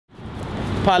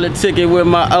Politicking with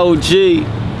my OG.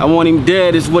 I want him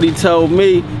dead is what he told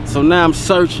me. So now I'm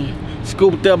searching.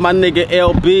 Scooped up my nigga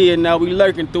LB and now we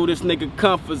lurking through this nigga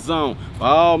comfort zone. By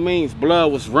all means,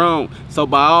 blood was wrong. So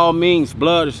by all means,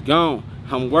 blood is gone.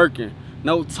 I'm working,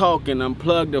 no talking,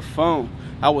 unplug the phone.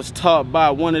 I was taught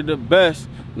by one of the best.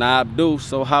 Nah, I do,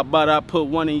 so how about I put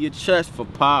one in your chest for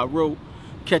Pyro?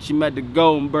 Catch him at the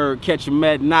Goldenberg, catch him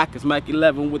at Knockers, Mac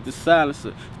 11 with the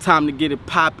silencer. Time to get it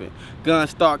popping.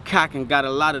 Guns start cocking, got a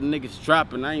lot of niggas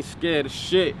dropping. I ain't scared of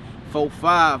shit.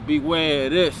 4-5, beware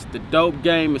of this. The dope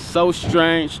game is so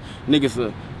strange. Niggas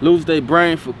will lose their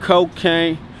brain for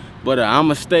cocaine. But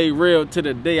I'ma stay real till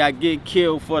the day I get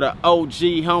killed. For the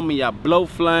OG, homie, I blow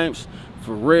flames.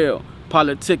 For real,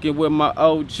 politicking with my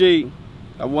OG.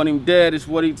 I want him dead is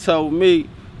what he told me.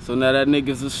 So now that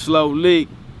nigga's a slow leak.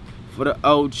 For the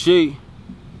OG.